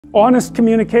Honest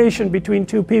communication between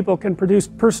two people can produce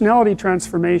personality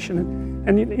transformation.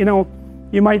 And you know,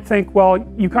 you might think, well,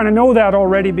 you kind of know that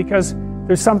already because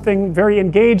there's something very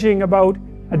engaging about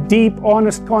a deep,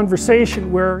 honest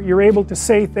conversation where you're able to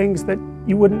say things that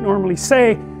you wouldn't normally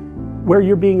say, where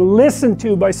you're being listened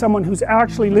to by someone who's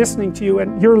actually listening to you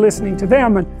and you're listening to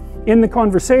them, and in the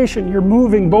conversation you're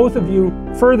moving both of you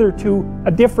further to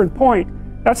a different point.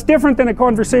 That's different than a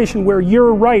conversation where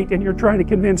you're right and you're trying to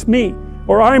convince me,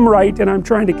 or I'm right and I'm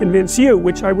trying to convince you,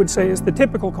 which I would say is the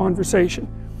typical conversation.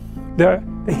 The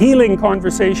healing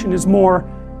conversation is more,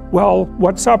 well,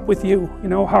 what's up with you? You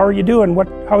know, how are you doing?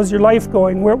 How's your life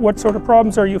going? What sort of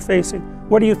problems are you facing?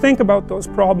 What do you think about those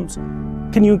problems?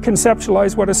 Can you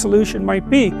conceptualize what a solution might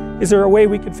be? Is there a way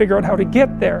we could figure out how to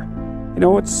get there? You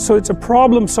know, it's a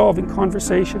problem-solving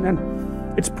conversation,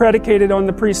 and it's predicated on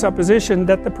the presupposition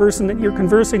that the person that you're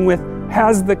conversing with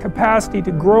has the capacity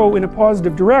to grow in a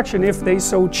positive direction if they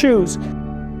so choose.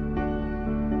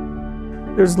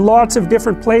 There's lots of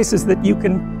different places that you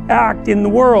can act in the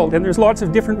world, and there's lots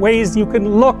of different ways you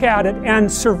can look at it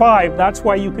and survive. That's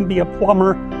why you can be a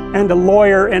plumber and a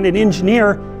lawyer and an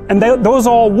engineer, and those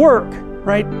all work,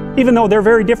 right? Even though they're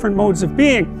very different modes of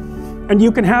being. And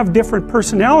you can have different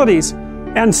personalities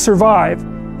and survive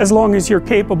as long as you're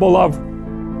capable of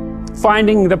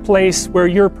finding the place where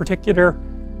your particular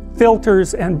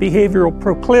filters and behavioral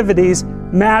proclivities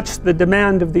match the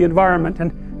demand of the environment.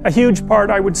 And a huge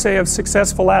part, I would say, of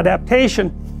successful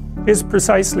adaptation is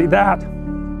precisely that.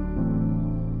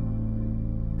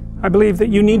 I believe that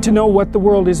you need to know what the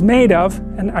world is made of,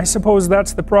 and I suppose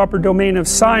that's the proper domain of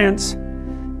science,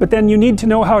 but then you need to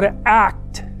know how to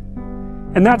act,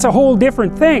 and that's a whole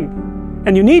different thing.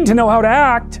 And you need to know how to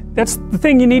act. That's the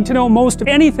thing you need to know most of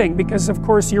anything, because of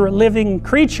course you're a living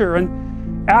creature,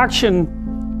 and action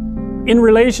in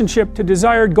relationship to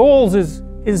desired goals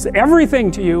is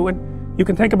everything to you. And you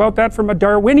can think about that from a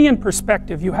Darwinian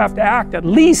perspective. You have to act at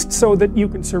least so that you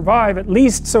can survive, at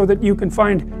least so that you can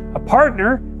find a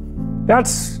partner.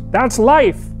 That's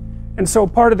life. And so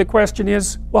part of the question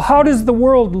is, well, how does the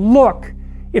world look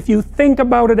if you think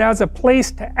about it as a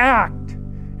place to act?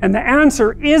 And the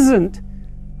answer isn't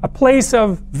a place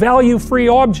of value-free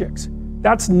objects.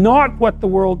 That's not what the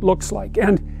world looks like.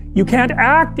 And you can't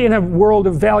act in a world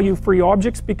of value-free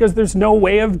objects because there's no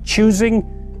way of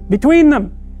choosing between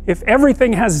them. If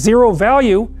everything has zero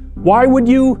value, why would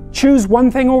you choose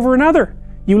one thing over another?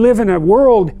 You live in a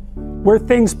world where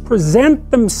things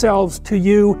present themselves to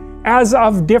you as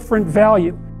of different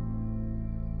value.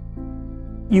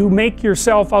 You make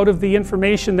yourself out of the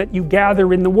information that you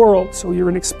gather in the world. So you're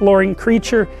an exploring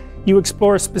creature. You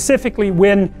explore specifically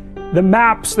when the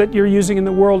maps that you're using in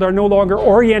the world are no longer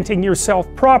orienting yourself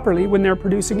properly, when they're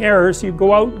producing errors. You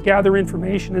go out, gather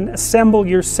information, and assemble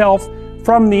yourself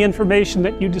from the information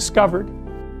that you discovered.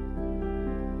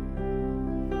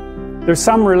 There's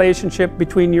some relationship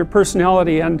between your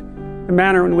personality and the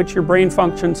manner in which your brain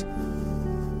functions.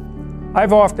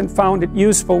 I've often found it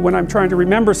useful when I'm trying to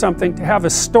remember something to have a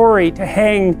story to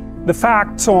hang the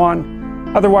facts on.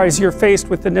 Otherwise you're faced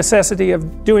with the necessity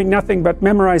of doing nothing but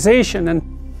memorization,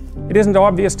 and it isn't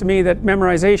obvious to me that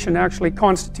memorization actually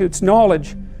constitutes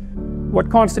knowledge. What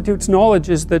constitutes knowledge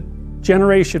is the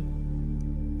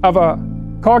generation of a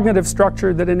cognitive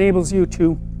structure that enables you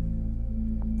to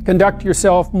conduct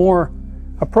yourself more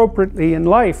appropriately in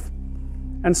life.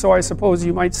 And so I suppose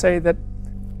you might say that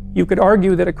you could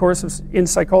argue that a course in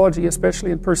psychology,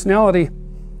 especially in personality,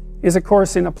 is a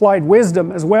course in applied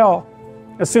wisdom as well,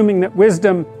 assuming that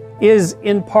wisdom is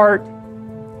in part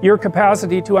your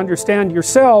capacity to understand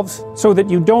yourselves so that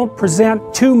you don't present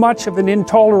too much of an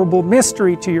intolerable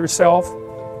mystery to yourself,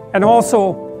 and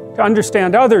also to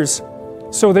understand others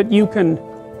so that you can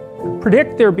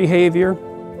predict their behavior,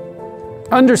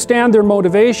 understand their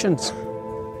motivations,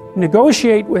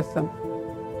 negotiate with them,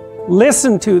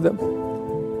 listen to them,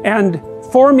 and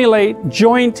formulate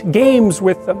joint games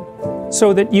with them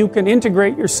so that you can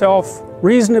integrate yourself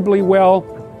reasonably well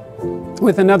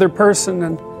with another person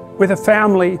and with a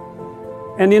family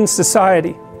and in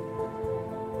society.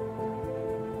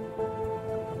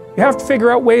 You have to figure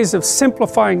out ways of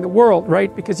simplifying the world,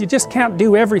 right? Because you just can't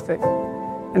do everything.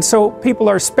 And so people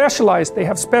are specialized. They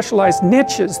have specialized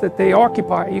niches that they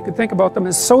occupy. You could think about them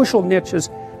as social niches.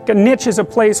 A niche is a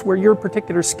place where your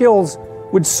particular skills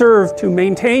would serve to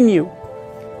maintain you.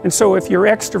 And so if you're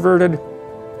extroverted,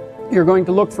 you're going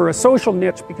to look for a social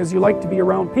niche because you like to be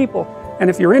around people. And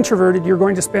if you're introverted, you're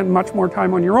going to spend much more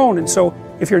time on your own. And so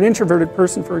if you're an introverted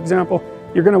person, for example,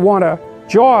 you're going to want a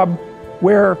job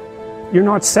where you're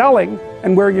not selling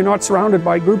and where you're not surrounded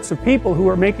by groups of people who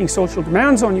are making social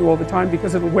demands on you all the time,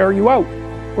 because it'll wear you out.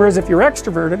 Whereas if you're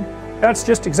extroverted, that's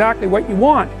just exactly what you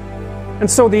want. And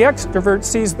so the extrovert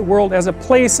sees the world as a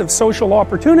place of social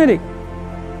opportunity,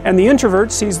 and the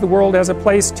introvert sees the world as a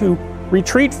place to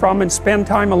retreat from and spend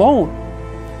time alone.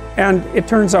 And it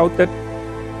turns out that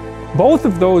both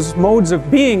of those modes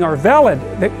of being are valid.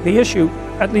 The issue,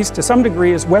 at least to some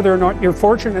degree, is whether or not you're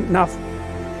fortunate enough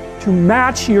to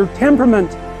match your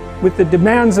temperament with the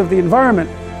demands of the environment.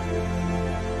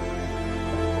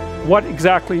 What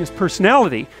exactly is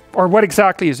personality? Or what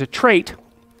exactly is a trait?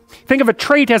 Think of a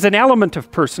trait as an element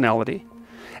of personality.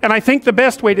 And I think the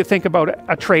best way to think about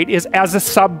a trait is as a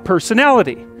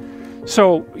sub-personality.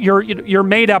 So you're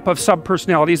made up of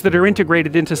sub-personalities that are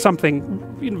integrated into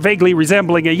something vaguely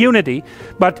resembling a unity,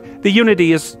 but the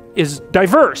unity is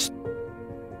diverse.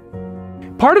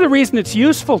 Part of the reason it's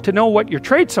useful to know what your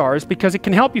traits are is because it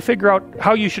can help you figure out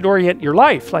how you should orient your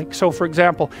life. Like, so for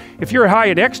example, if you're high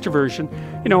in extroversion,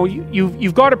 you know,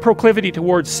 you've got a proclivity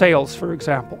towards sales, for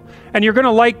example, and you're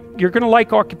gonna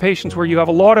like occupations where you have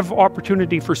a lot of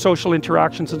opportunity for social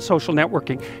interactions and social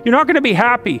networking. You're not gonna be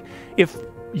happy if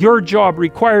your job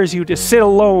requires you to sit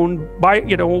alone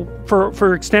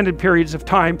for extended periods of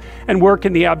time and work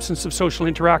in the absence of social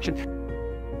interaction.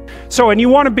 So, and you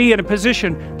want to be in a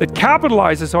position that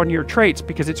capitalizes on your traits,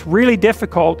 because it's really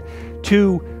difficult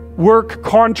to work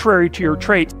contrary to your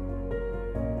traits.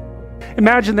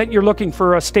 Imagine that you're looking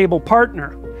for a stable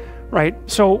partner, right?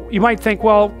 So you might think,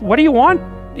 well, what do you want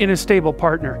in a stable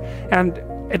partner? And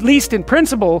at least in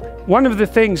principle, one of the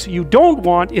things you don't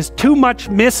want is too much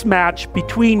mismatch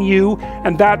between you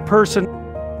and that person.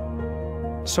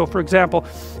 So for example,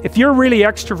 if you're really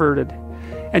extroverted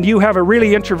and you have a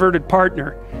really introverted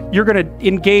partner, you're going to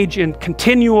engage in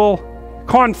continual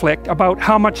conflict about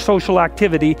how much social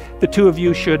activity the two of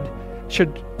you should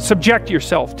subject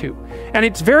yourself to. And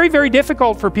it's very, very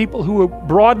difficult for people who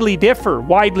widely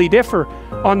differ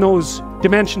on those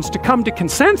dimensions to come to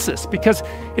consensus, because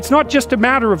it's not just a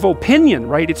matter of opinion,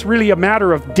 right? It's really a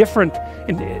matter of different,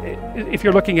 if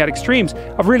you're looking at extremes,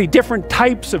 of really different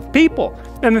types of people.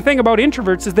 And the thing about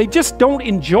introverts is they just don't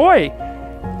enjoy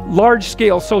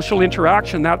large-scale social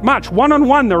interaction that much.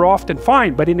 One-on-one they're often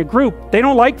fine, but in a group they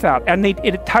don't like that, and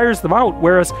it tires them out.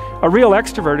 Whereas a real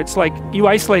extrovert, it's like you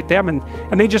isolate them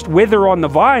and they just wither on the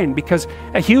vine, because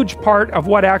a huge part of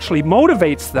what actually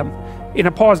motivates them in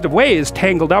a positive way is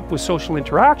tangled up with social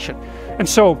interaction. And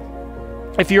so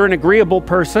if you're an agreeable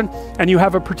person and you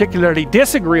have a particularly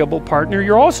disagreeable partner,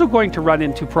 you're also going to run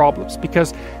into problems,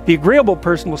 because the agreeable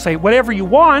person will say whatever you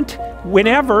want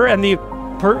whenever, and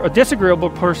a disagreeable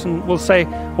person will say,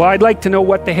 well, I'd like to know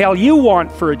what the hell you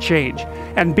want for a change,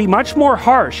 and be much more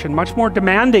harsh and much more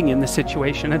demanding in the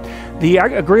situation. And the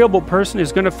agreeable person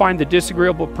is going to find the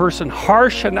disagreeable person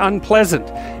harsh and unpleasant,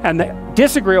 and the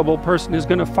disagreeable person is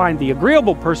going to find the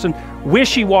agreeable person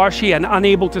wishy-washy and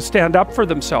unable to stand up for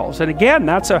themselves. And again,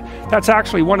 that's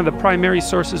actually one of the primary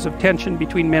sources of tension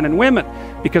between men and women,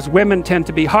 because women tend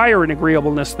to be higher in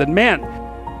agreeableness than men.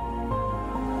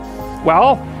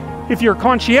 Well, if you're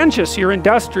conscientious, you're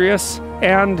industrious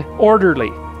and orderly.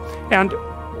 And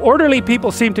orderly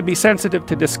people seem to be sensitive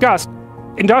to disgust.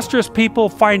 Industrious people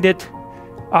find it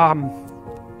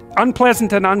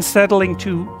unpleasant and unsettling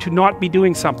to not be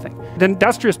doing something. The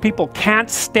industrious people can't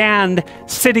stand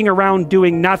sitting around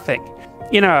doing nothing.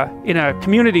 In a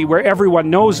community where everyone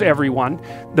knows everyone,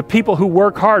 the people who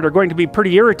work hard are going to be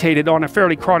pretty irritated on a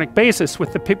fairly chronic basis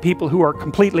with the people who are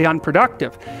completely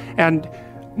unproductive. And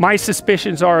my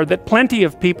suspicions are that plenty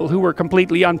of people who were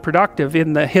completely unproductive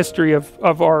in the history of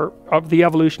the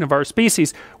evolution of our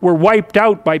species were wiped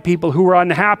out by people who were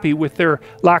unhappy with their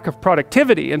lack of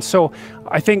productivity. And so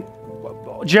I think,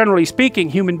 generally speaking,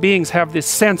 human beings have this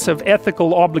sense of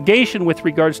ethical obligation with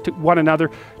regards to one another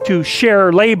to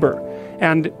share labor.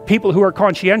 And people who are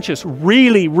conscientious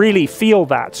really, really feel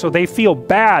that. So they feel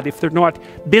bad if they're not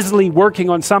busily working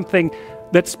on something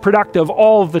that's productive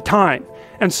all the time.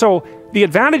 And so the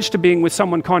advantage to being with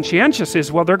someone conscientious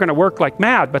is, well, they're going to work like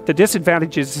mad, but the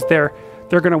disadvantage is they're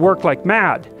going to work like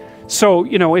mad. So,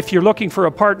 you know, if you're looking for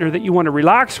a partner that you want to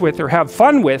relax with or have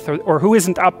fun with, or who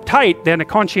isn't uptight, then a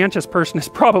conscientious person is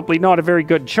probably not a very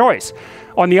good choice.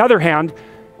 On the other hand,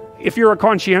 if you're a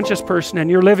conscientious person and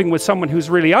you're living with someone who's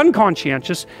really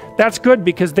unconscientious, that's good,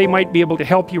 because they might be able to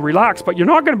help you relax, but you're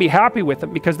not going to be happy with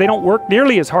them because they don't work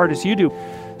nearly as hard as you do.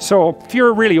 So if you're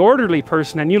a really orderly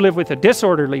person and you live with a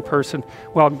disorderly person,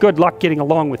 well, good luck getting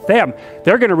along with them.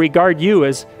 They're going to regard you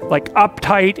as like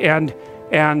uptight and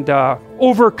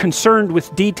over concerned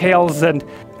with details and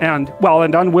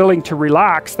unwilling to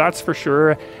relax, that's for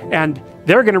sure. And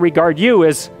they're going to regard you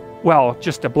as, well,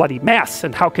 just a bloody mess,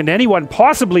 and how can anyone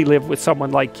possibly live with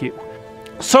someone like you?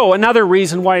 So another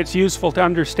reason why it's useful to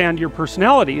understand your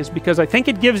personality is because I think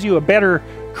it gives you a better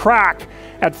crack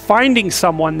at finding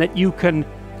someone that you can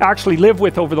actually live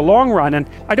with over the long run. And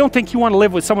I don't think you want to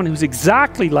live with someone who's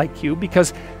exactly like you,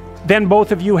 because then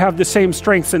both of you have the same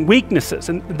strengths and weaknesses,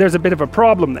 and there's a bit of a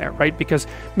problem there, right? Because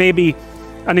maybe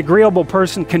an agreeable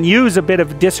person can use a bit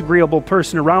of a disagreeable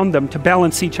person around them to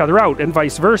balance each other out, and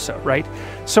vice versa, right?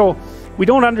 So we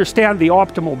don't understand the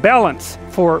optimal balance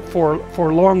for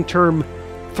long-term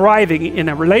thriving in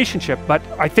a relationship, but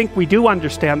I think we do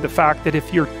understand the fact that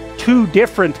if you're too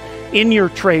different in your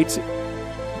traits,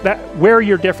 that where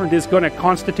you're different is going to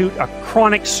constitute a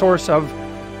chronic source of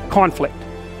conflict.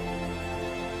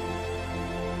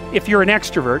 If you're an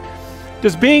extrovert,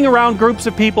 does being around groups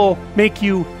of people make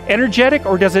you energetic,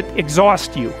 or does it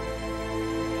exhaust you?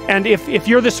 And if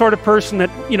you're the sort of person that,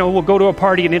 you know, will go to a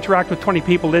party and interact with 20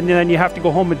 people, and then you have to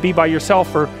go home and be by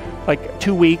yourself for like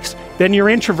 2 weeks, then you're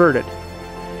introverted.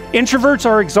 Introverts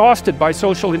are exhausted by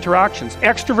social interactions.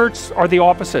 Extroverts are the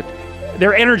opposite.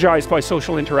 They're energized by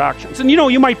social interactions. And you know,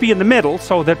 you might be in the middle,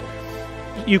 so that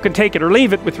you can take it or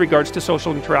leave it with regards to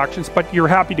social interactions, but you're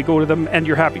happy to go to them and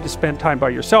you're happy to spend time by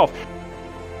yourself.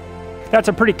 That's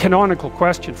a pretty canonical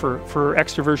question for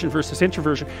extroversion versus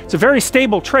introversion. It's a very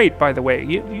stable trait, by the way.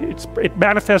 It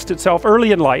manifests itself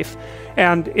early in life,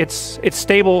 and it's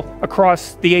stable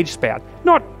across the age span.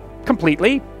 Not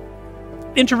completely.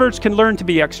 Introverts can learn to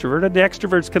be extroverted. The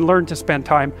extroverts can learn to spend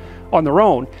time on their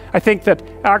own. I think that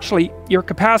actually your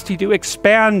capacity to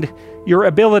expand your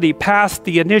ability past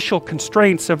the initial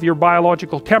constraints of your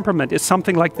biological temperament is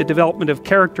something like the development of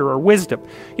character or wisdom.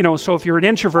 You know, so if you're an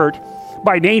introvert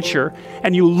by nature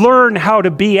and you learn how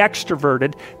to be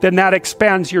extroverted, then that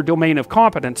expands your domain of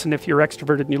competence. And if you're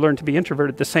extroverted and you learn to be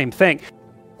introverted, the same thing.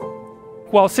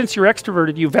 Well, since you're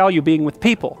extroverted, you value being with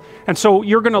people. And so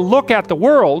you're going to look at the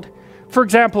world. For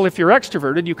example, if you're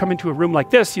extroverted, you come into a room like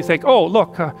this, you think, oh,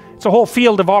 look, it's a whole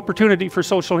field of opportunity for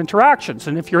social interactions.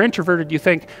 And if you're introverted, you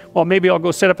think, well, maybe I'll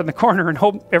go sit up in the corner and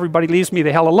hope everybody leaves me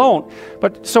the hell alone.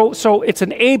 But so it's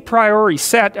an a priori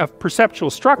set of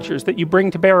perceptual structures that you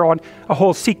bring to bear on a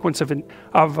whole sequence of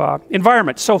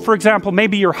environments. So for example,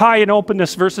 maybe you're high in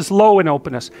openness versus low in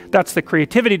openness. That's the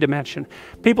creativity dimension.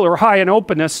 People who are high in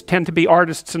openness tend to be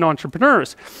artists and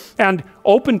entrepreneurs. And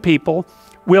open people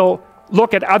will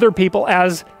look at other people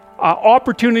as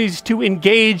opportunities to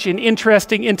engage in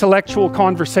interesting intellectual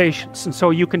conversations. And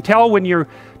so you can tell when you're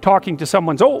talking to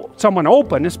someone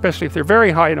open, especially if they're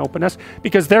very high in openness,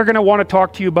 because they're going to want to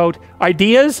talk to you about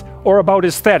ideas or about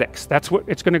aesthetics. That's what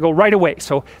it's going to go right away.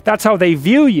 So that's how they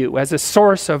view you, as a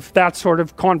source of that sort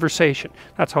of conversation.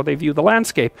 That's how they view the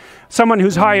landscape. Someone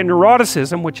who's high in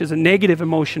neuroticism, which is a negative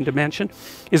emotion dimension,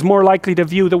 is more likely to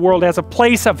view the world as a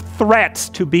place of threats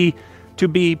to be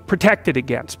protected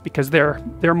against, because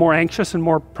they're more anxious and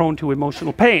more prone to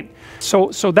emotional pain.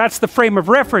 So that's the frame of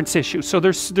reference issue. So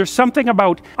there's something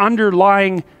about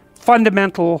underlying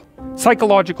fundamental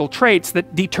psychological traits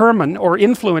that determine, or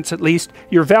influence at least,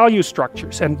 your value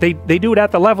structures, and they do it at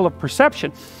the level of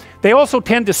perception. They also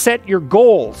tend to set your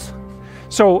goals.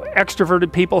 So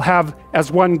extroverted people have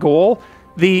as one goal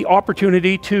the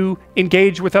opportunity to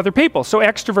engage with other people. So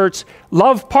extroverts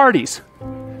love parties.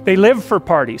 They live for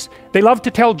parties. They love to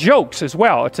tell jokes as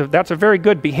well. That's a very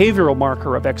good behavioral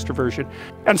marker of extroversion.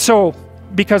 And so,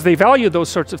 because they value those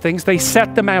sorts of things, they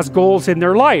set them as goals in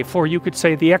their life. Or you could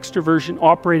say the extroversion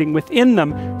operating within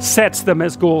them sets them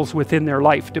as goals within their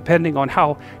life, depending on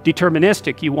how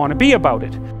deterministic you want to be about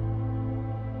it.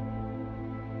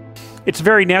 It's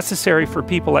very necessary for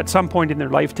people at some point in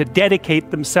their life to dedicate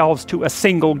themselves to a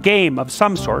single game of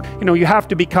some sort. You know, you have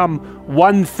to become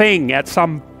one thing at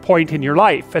some point in your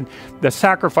life, and the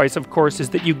sacrifice, of course,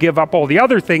 is that you give up all the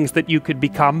other things that you could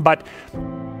become, but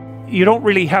you don't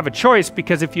really have a choice,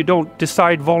 because if you don't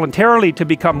decide voluntarily to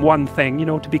become one thing, you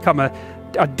know, to become a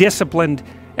disciplined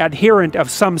adherent of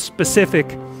some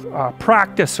specific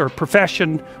practice or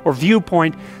profession or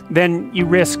viewpoint, then you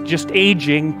risk just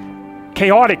aging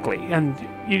chaotically, and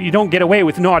you don't get away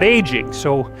with not aging.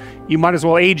 So you might as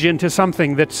well age into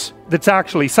something that's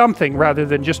actually something, rather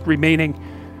than just remaining,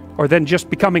 or then just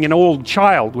becoming an old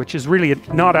child, which is really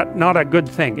not a good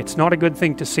thing. It's not a good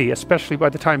thing to see, especially by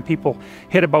the time people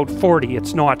hit about 40.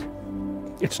 It's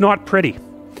not pretty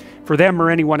for them or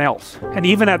anyone else. And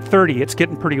even at 30, it's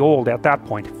getting pretty old at that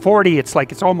point. 40, it's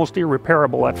like it's almost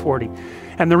irreparable at 40.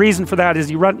 And the reason for that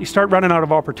is you start running out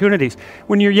of opportunities.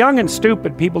 When you're young and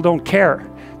stupid, people don't care,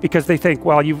 because they think,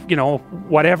 well, you know,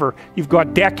 whatever. You've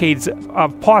got decades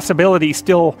of possibility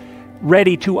still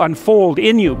ready to unfold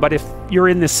in you. But if you're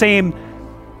in the same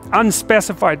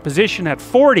unspecified position at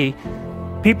 40,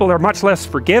 people are much less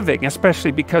forgiving,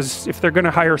 especially because if they're going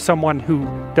to hire someone who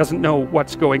doesn't know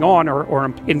what's going on, or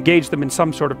engage them in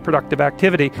some sort of productive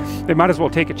activity, they might as well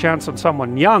take a chance on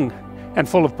someone young and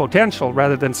full of potential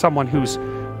rather than someone who's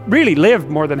really lived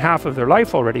more than half of their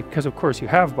life already, because of course you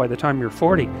have by the time you're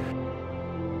 40.